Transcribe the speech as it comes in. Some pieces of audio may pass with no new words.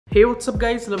Hey, what's up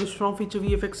guys, Lavish from Feature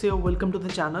VFX here. Welcome to the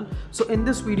channel. So in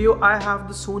this video I have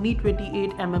the Sony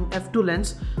 28mm f2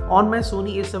 lens on my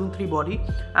Sony a7 III body,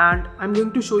 and I'm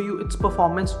going to show you its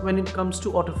performance when it comes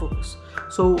to autofocus.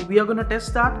 So we are gonna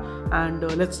test that, and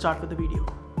let's start with the video.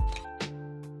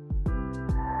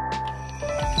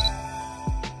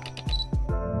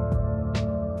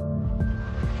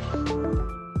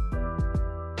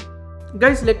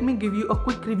 Guys, let me give you a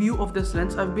quick review of this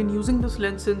lens. I've been using this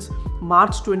lens since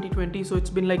March 2020, so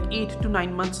it's been like 8 to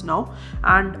 9 months now,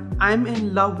 and I'm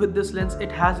in love with this lens.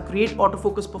 It has great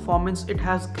autofocus performance, it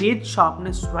has great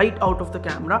sharpness right out of the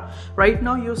camera. Right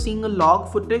now you're seeing a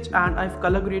log footage and I've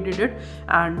color graded it,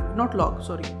 and not log,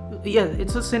 sorry, yeah,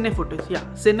 it's a cine footage,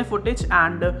 cine footage,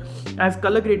 and I've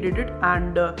color graded it,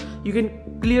 and you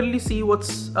can clearly see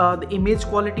what's the image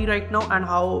quality right now and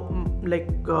how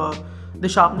the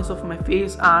sharpness of my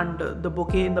face and the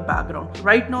bokeh in the background.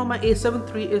 Right now my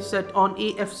a7 III is set on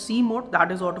AFC mode,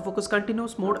 that is autofocus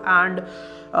continuous mode, and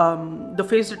the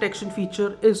face detection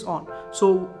feature is on.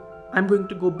 So I'm going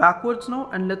to go backwards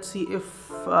now, and let's see if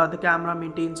the camera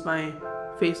maintains my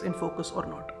face in focus or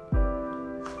not.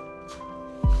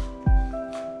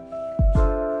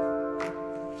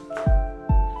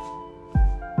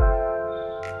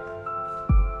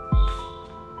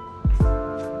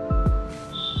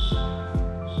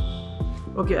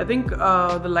 Okay, I think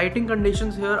the lighting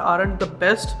conditions here aren't the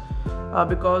best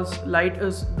because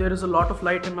there is a lot of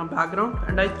light in my background,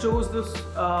 and I chose this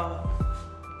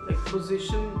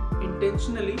position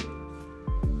intentionally,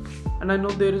 and I know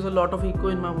there is a lot of echo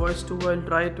in my voice too. I'll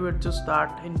try to adjust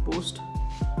that in post.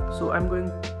 So I'm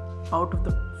going out of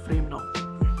the frame now.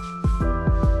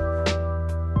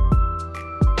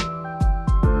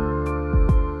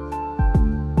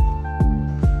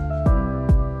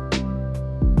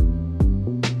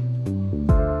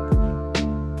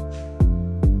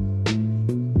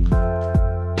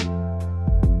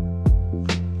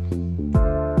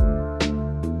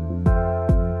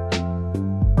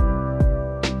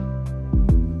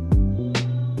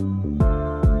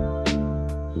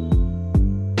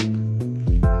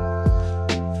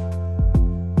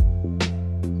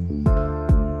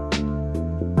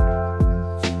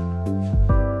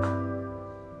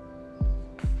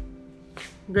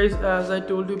 Guys, as I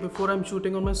told you before, I'm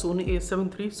shooting on my Sony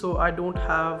a7 III, so I don't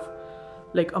have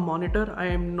like a monitor. I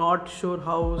am not sure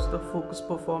how's the focus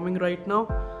performing right now.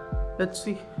 Let's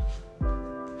see.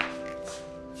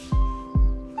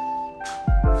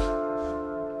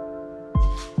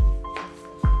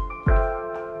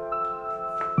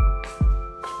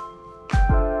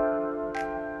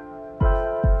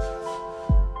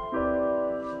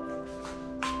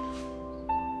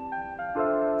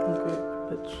 Okay,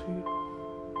 let's see.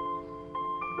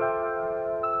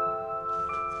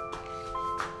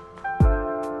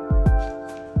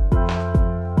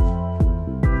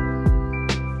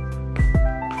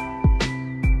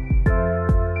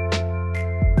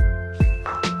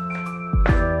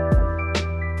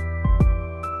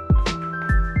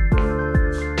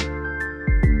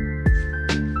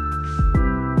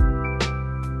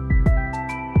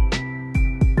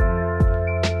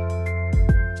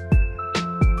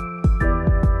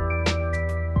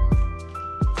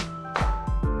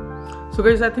 So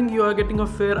guys, I think you are getting a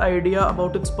fair idea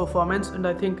about its performance, and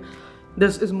I think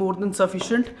this is more than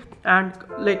sufficient. And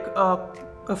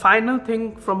a final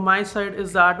thing from my side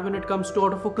is that when it comes to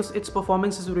autofocus, its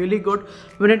performance is really good.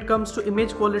 When it comes to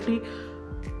image quality,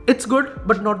 it's good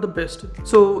but not the best.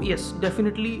 So yes,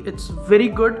 definitely it's very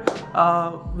good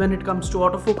when it comes to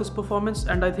autofocus performance,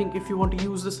 and I think if you want to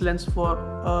use this lens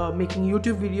for making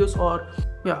YouTube videos or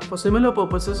for similar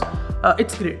purposes,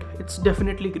 it's great. It's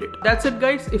definitely great. That's it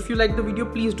guys. If you like the video,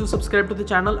 please do subscribe to the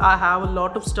channel. I have a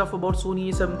lot of stuff about Sony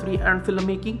a7 III and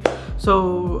filmmaking,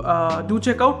 so do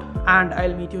check out, and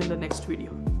I'll meet you in the next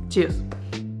video. Cheers.